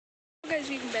Guys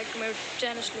welcome back to my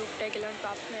channel स्लोक take eleven. तो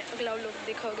आपने अगला व्लॉग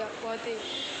देखा होगा, बहुत ही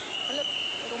मतलब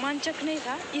रोमांचक नहीं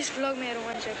था। इस व्लॉग में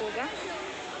रोमांचक होगा।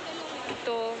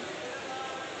 तो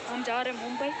हम जा रहे हैं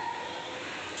मुंबई,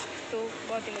 तो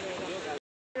बहुत ही मज़ा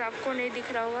आएगा। आपको नहीं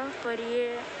दिख रहा होगा पर ये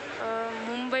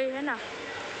मुंबई है ना,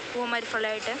 वो हमारी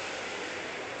फ़्लाइट है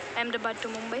अहमदाबाद टू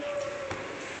मुंबई।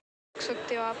 देख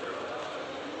सकते हो आप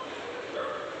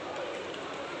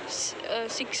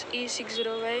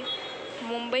 6E60 है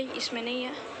मुंबई, इसमें नहीं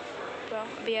है तो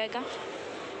अभी आएगा।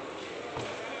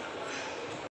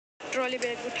 ट्रॉली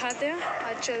बैग उठाते हैं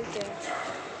और चलते हैं।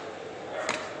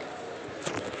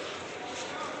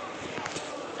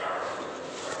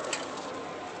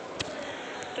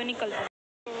 तो निकलते हैं।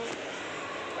 तो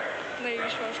नहीं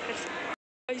विश्वास कर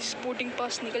सकते, इस बोर्डिंग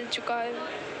पास निकल चुका है,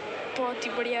 बहुत ही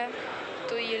बढ़िया है।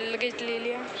 तो ये लगेज ले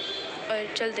लिया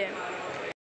और चलते हैं।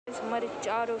 हमारे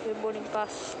चारों के बोर्डिंग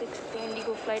पास देख सकते हैं,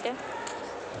 इंडिगो फ्लाइट है।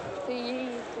 तो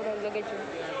यही थोड़ा लगेज है,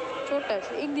 छोटा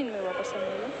सा, एक दिन में वापस आने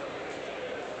वाला।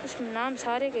 उसमें नाम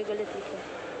सारे के गलत लिखे।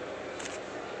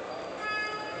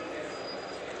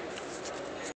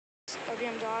 अभी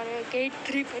हम जा रहे हैं गेट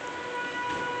 3 पर।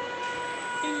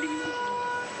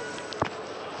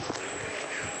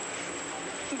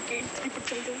 तो गेट 3 पर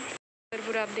चलते हैं। और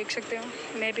पूरा आप देख सकते हो,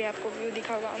 मैं भी आपको व्यू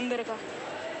दिखाऊंगा अंदर का।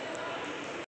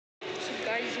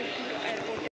 गाइस ये पूरा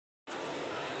एयरपोर्ट है।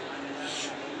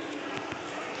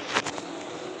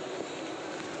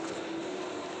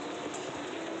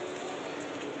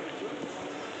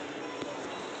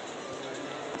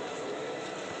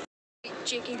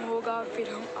 चेकिंग होगा, फिर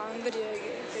हम अंदर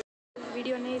जाएंगे।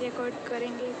 वीडियो नहीं रिकॉर्ड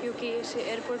करेंगे क्योंकि इसे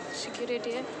एयरपोर्ट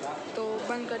सिक्योरिटी है, तो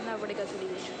बंद करना पड़ेगा थोड़ी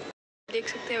देर। देख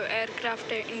सकते हो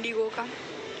एयरक्राफ्ट है इंडिगो का,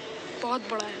 बहुत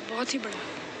बड़ा है, बहुत ही बड़ा।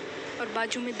 और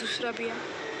बाजू में दूसरा भी है,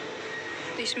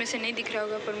 तो इसमें से नहीं दिख रहा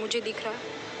होगा पर मुझे दिख रहा है।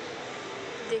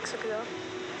 देख सकते हो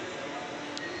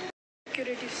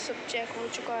सिक्योरिटी सब चेक हो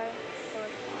चुका है और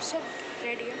सब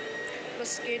रेडी है,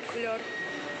 बस गेट खुले और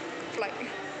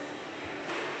फ्लाइट।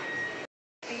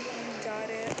 हम जा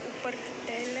रहे हैं ऊपर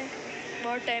टहलने,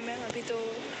 बहुत टाइम है अभी, तो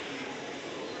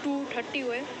 2:30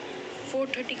 हुए,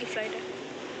 4:30 की फ़्लाइट है,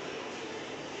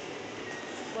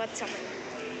 बहुत समय।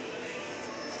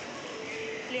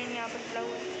 प्लेन यहाँ पर खड़ा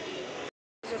हुआ है,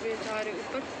 जब ये जा रहे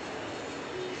ऊपर।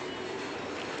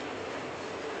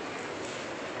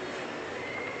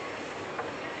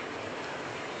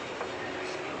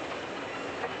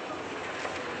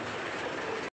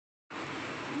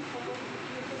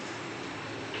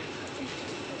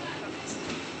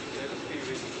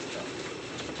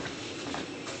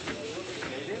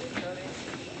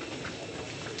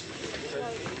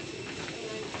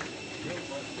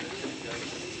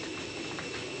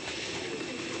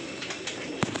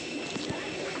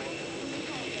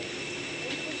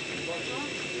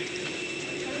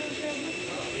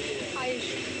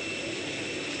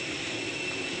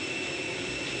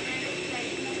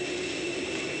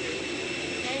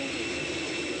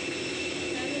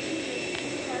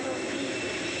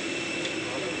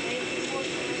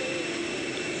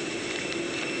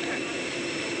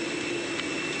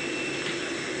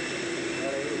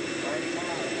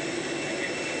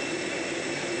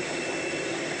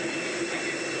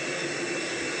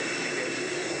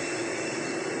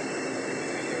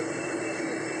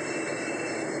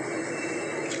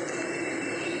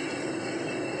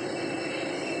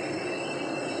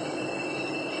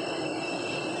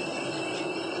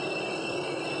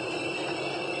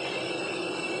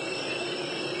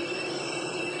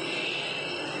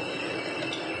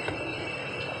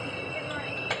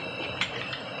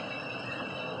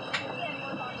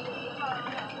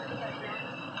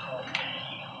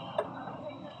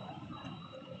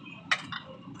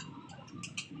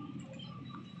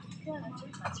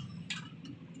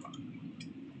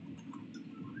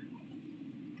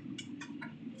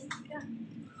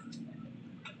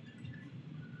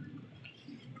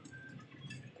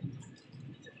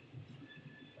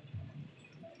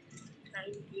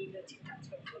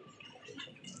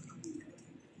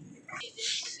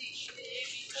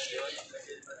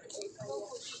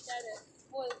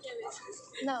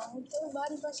 ના હું તો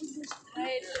મારી પાસે હા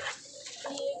એટલે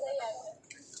એ ગયા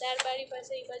ત્યાર બારી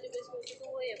પાસે એ બાજુ બેસવું તો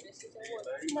હોય બેસી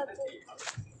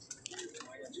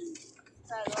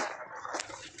સારું।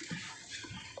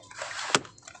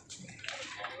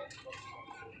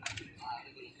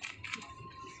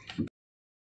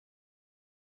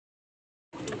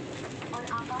 और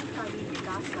आपातकालीन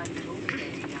विकास कार्यक्रमों में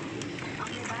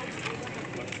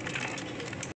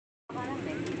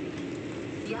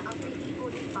या अपने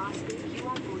ई-बोर्डिंग पास पे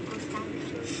QR कोड को स्कैन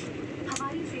करें।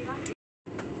 हमारी सेवा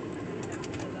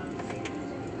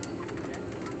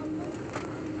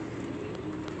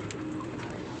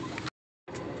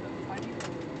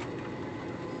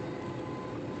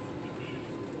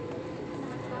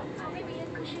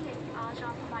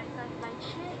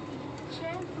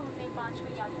 5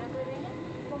 में यात्रा कर रहे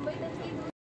हैं। मुंबई तक की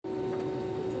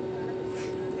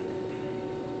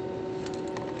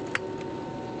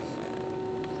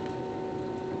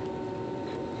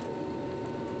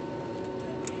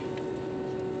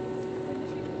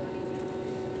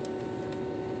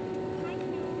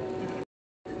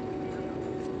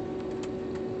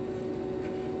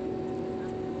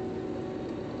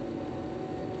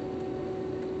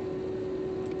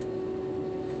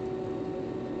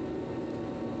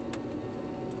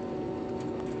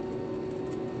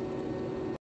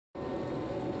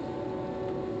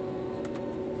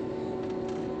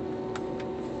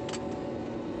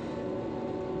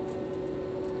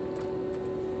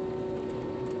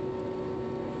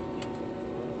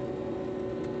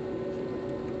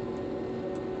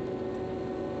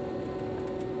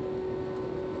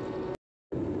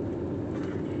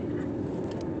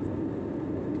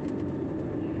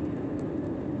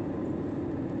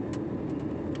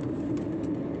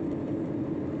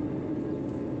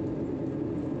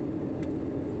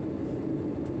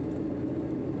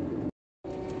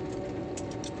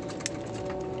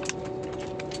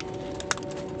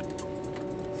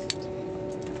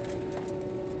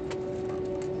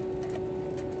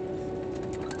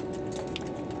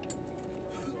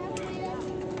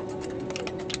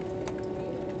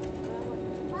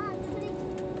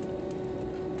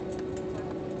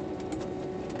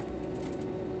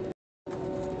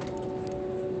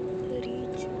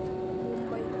रीच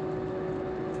मुंबई।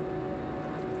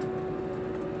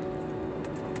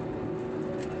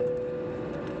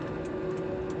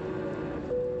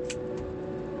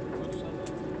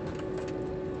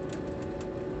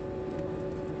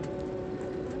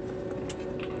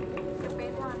 कृपया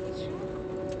ध्यान दीजिए।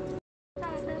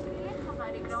 सहायता के लिए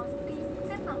हमारे ग्राउंड टीम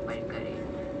से संपर्क करें।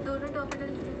 दोनों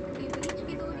टर्मिनल के बीच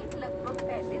की दूरी लगभग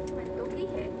 35 मिनटों की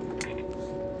है।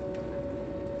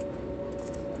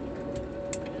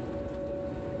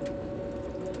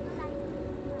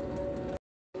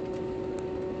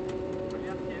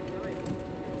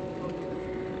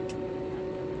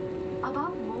 अब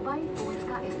आप मोबाइल फोन्स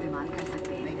का इस्तेमाल कर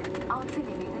सकते हैं। आपसे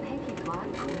निवेदन है कि द्वार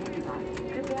खोलने के बाद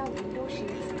कृपया विंडो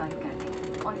शील्ड्स बंद कर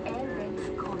दें और एयर वेंट्स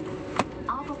खोल दें।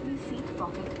 आप अपनी सीट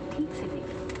पॉकेट ठीक से दें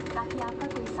ताकि आपका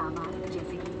कोई सामान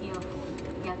जैसे कि ईयरफोन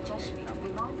या चश्मे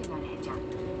विमान में न रह जाए।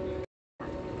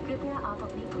 कृपया आप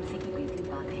अपनी कुर्सी की पेटी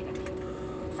बांधे रखें।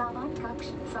 सामान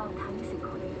कक्ष सावधानी से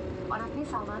खोलें और अपने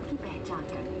सामान की पहचान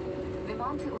करें।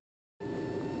 विमान से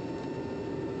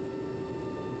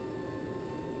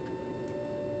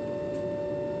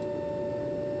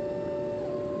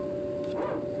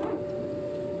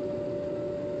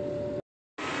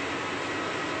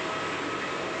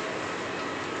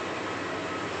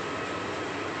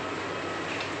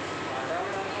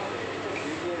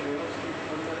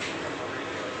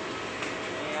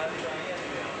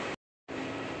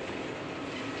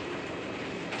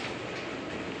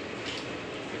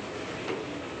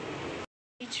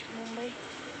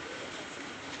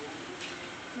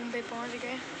मुंबई पहुंच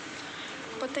गए,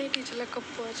 पता ही नहीं चला कब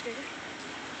पहुंच गए।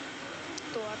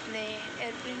 तो आपने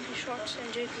एयरप्लेन की शॉट्स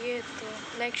एंजॉय किए तो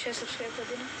लाइक शेयर सब्सक्राइब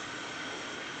कर देना।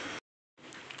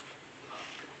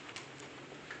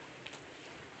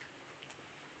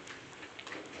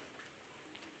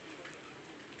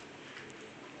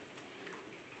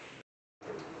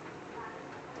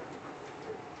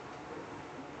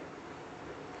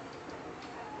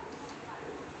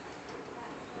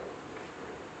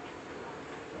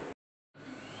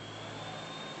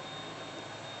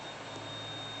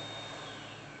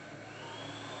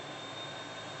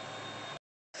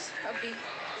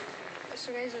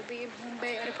 अभी मुंबई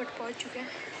एयरपोर्ट पहुंच चुके हैं।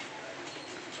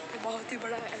 तो बहुत ही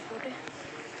बड़ा एयरपोर्ट है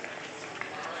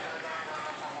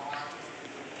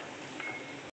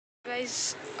गाइस।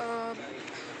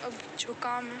 अब जो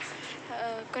काम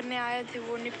करने आए थे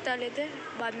वो निपटा लेते,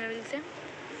 बाद में मिलते हैं।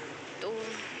 तो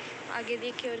आगे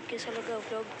देखिए, और कैसा लगा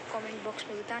व्लॉग कमेंट बॉक्स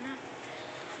में बताना।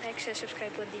 लाइक से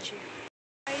सब्सक्राइब कर दीजिए।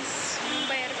 गाइस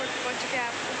मुंबई एयरपोर्ट पहुंच चुके हैं।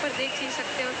 आप ऊपर देख ही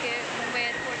सकते हो कि मुंबई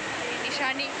एयरपोर्ट की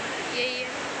निशानी यही है।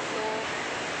 तो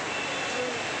जो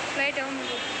फ्लाइट है हम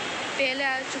पहले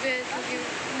आ चुके हैं क्योंकि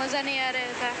मज़ा नहीं आ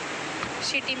रहा था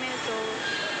सिटी में, तो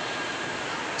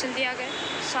जल्दी आ गए।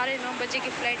 9:30 बजे की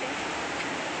फ़्लाइट है।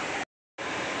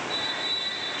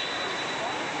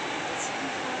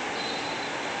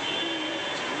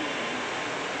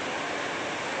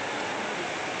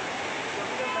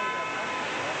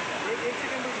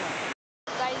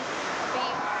 गाइस अभी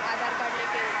आधार कार्ड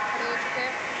लेके खड़े हो चुके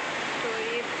हैं। तो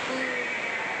ये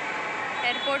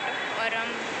एयरपोर्ट और हम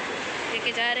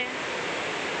लेके जा रहे हैं।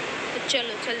 तो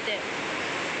चलो चलते हैं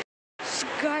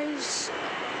गाइस।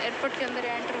 एयरपोर्ट के अंदर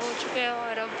एंटर हो चुके हैं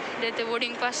और अब लेते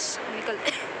बोर्डिंग पास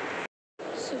निकलते।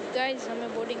 सो गाइस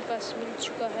हमें बोर्डिंग पास मिल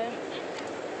चुका है,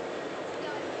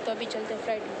 तो अभी चलते हैं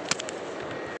फ्लाइट में।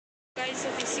 गाइस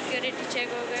अभी सिक्योरिटी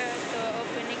चेक हो गया तो अब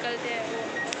निकलते हैं वो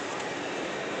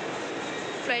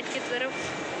फ्लाइट की तरफ।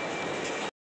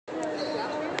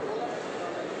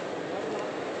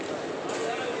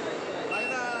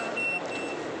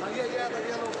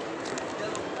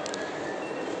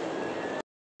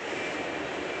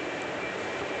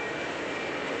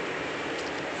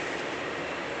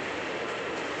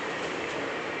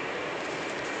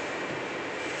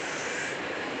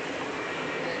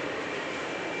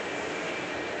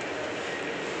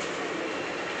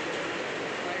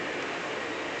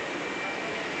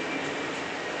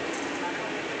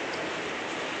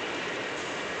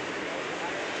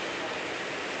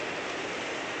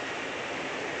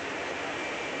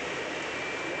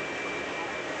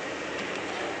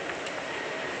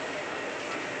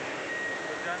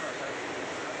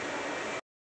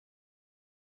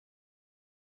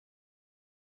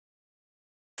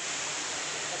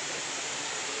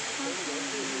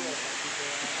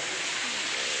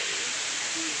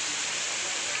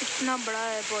 इतना बड़ा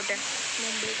एयरपोर्ट है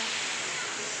मुंबई का।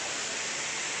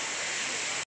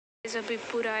 अभी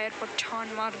पूरा एयरपोर्ट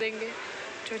छान मार देंगे,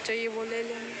 जो चाहिए वो ले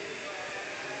लेंगे।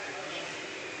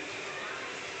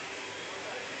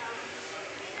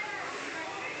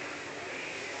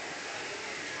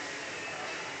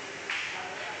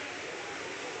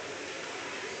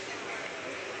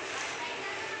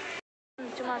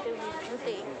 जमाते हुए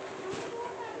जूते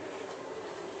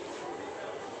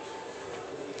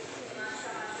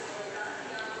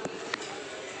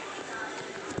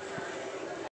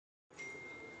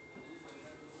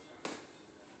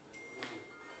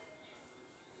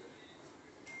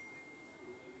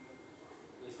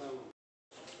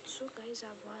सो गाइस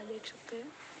आप वहाँ देख सकते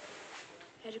हैं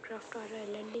एयरक्राफ्ट आ रहा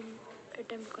है लैंडिंग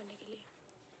अटेम्प्ट करने के लिए।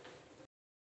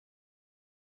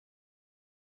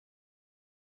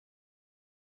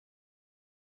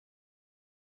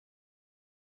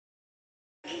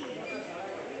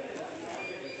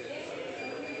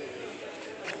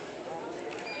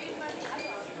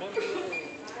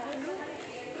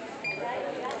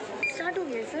 स्टार्ट हो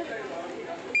गया सर।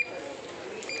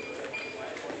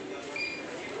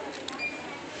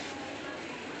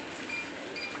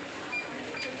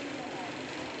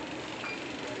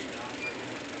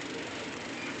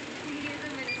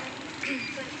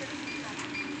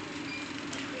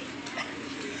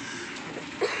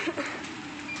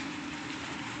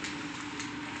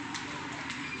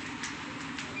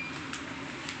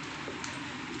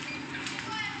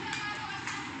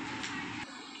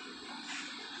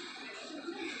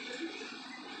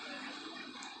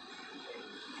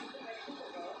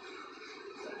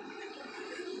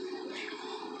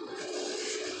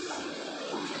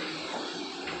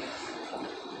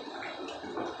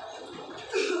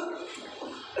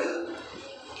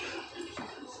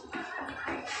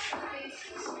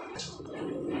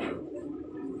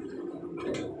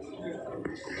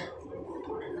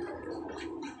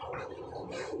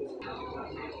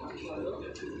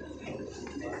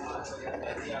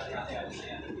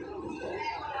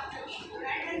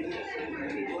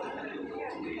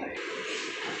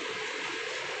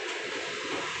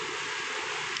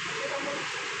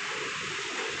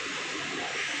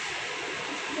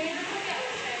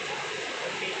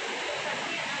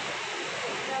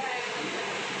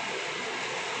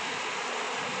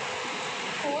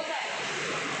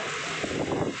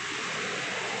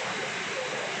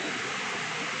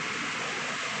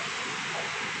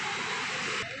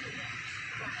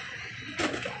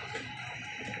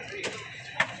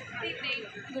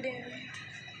 Good evening.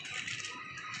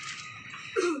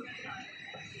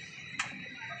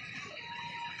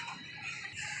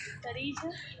 तरीज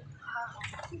हाँ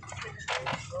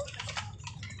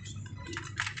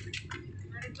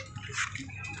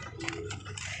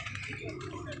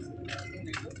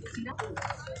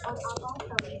और आपात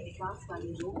कालीन विकास वाले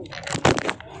लोगों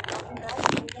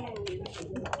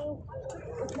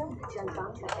उपलब्ध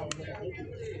जलपान का चयन करने के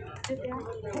लिए कृपया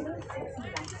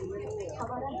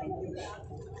हमारा मेन्यू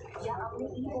या अपने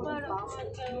ई बोर्डिंग पास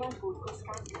QR कोड को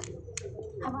स्कैन करें।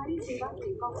 हमारी सेवा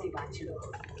टेक ऑफ के बाद शुरू हो।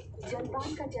 जलपान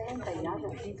का चयन तैयार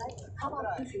रखने पर हम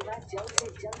आपकी सेवा जल्द से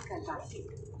जल्द कर पाएंगे।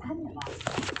 धन्यवाद।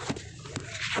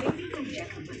 Ladies and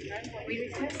gentlemen, we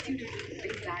request you to keep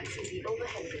big bags in the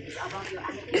overhead bins above your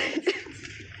elevator seats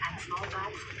and small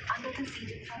bags under the seat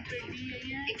in front of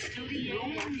you, excluding row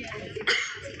 1 and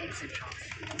emergency exit doors.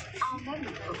 Our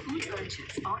menu for food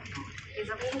purchase on board is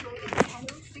available in the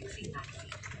Hello 6 seat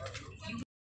magazine.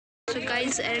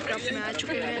 Guys aircraft में आ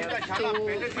चुके हैं, तो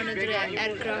another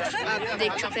aircraft आप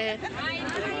देख सकते हैं।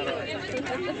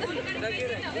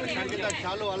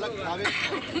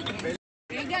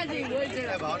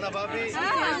 भावना भाभी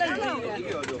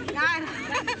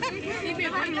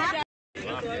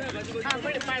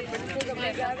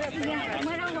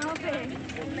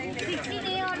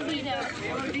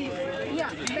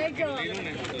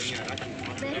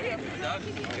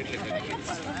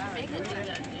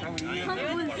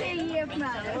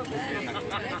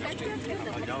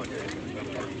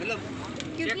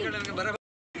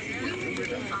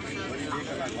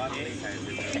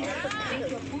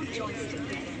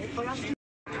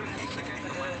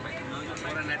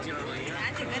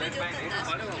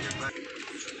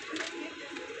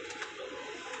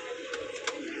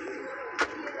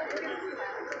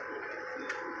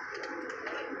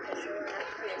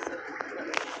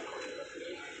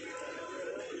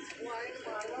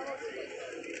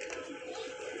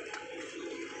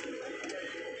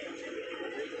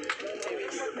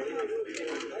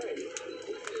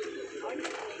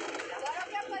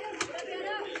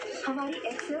हमारी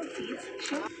XL seats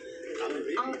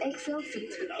our XL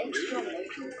seats with extra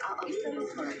legroom are available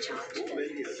for a charge.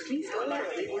 Please contact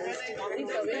the nearest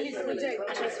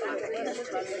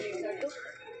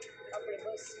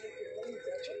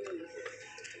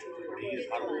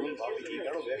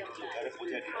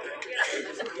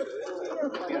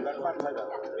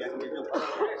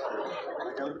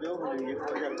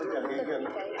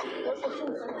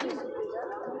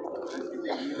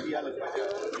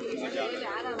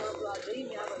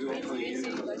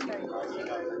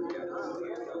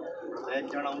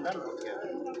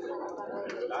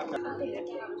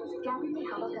cabin में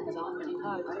हवा का दबाव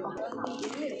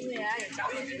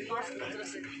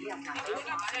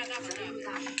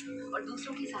और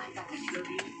दूसरों की सहायता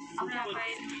करने अपना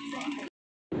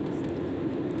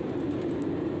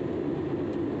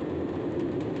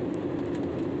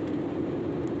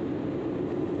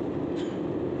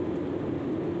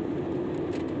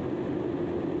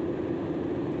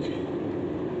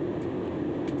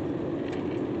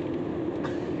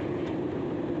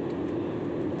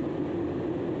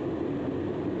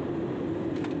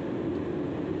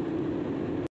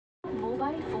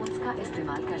मोबाइल फोन्स का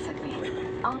इस्तेमाल कर सकते हैं।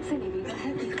 आपसे निवेदन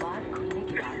है कि द्वार खुलने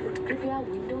के बाद कृपया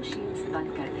विंडो शीट्स बंद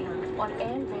कर दें और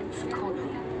एयर वेंट्स खोल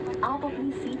दें। आप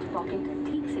अपनी सीट पॉकेट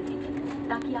ठीक से देखें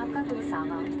ताकि आपका कोई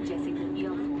सामान जैसे कि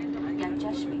ईयरफोन या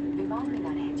चश्मे विमान में न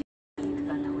रह जाए। सीट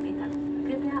बंद होने तक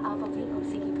कृपया आप अपनी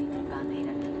कुर्सी की पेटी बांधे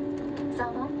रखें।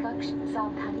 सामान कक्ष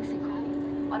सावधानी से खोलें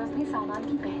और अपने सामान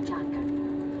की पहचान करें।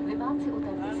 विमान से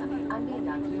उतरते समय अन्य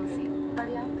यात्रियों से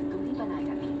पर्याप्त दूरी बनाए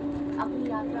रखें। अपनी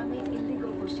यात्रा में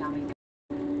इंडिगो को शामिल करें।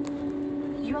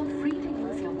 You are free to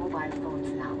use your mobile phones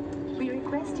now. We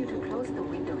request you to close the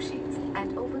window shades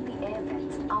and open the air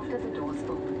vents after the doors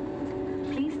open.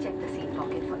 Please check the seat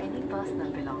pocket for any personal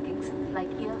belongings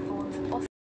like earphones or.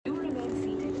 Do remain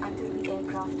seated until the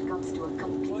aircraft comes to a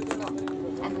complete stop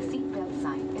and the seat belt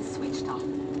sign is switched off.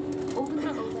 Open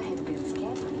the overhead bins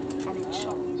carefully and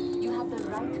ensure you have the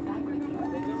right bag with you.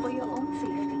 For your own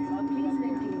safety, please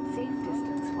maintain safe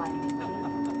distance while in plane.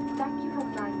 Thank you for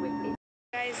flying with it.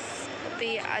 Guys अभी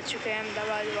आ चुके हैं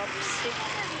अहमदाबाद वापस से।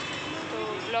 तो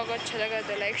blog अच्छा लगा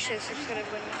तो like share subscribe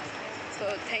करना। तो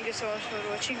thank you so much for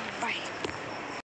watching, bye.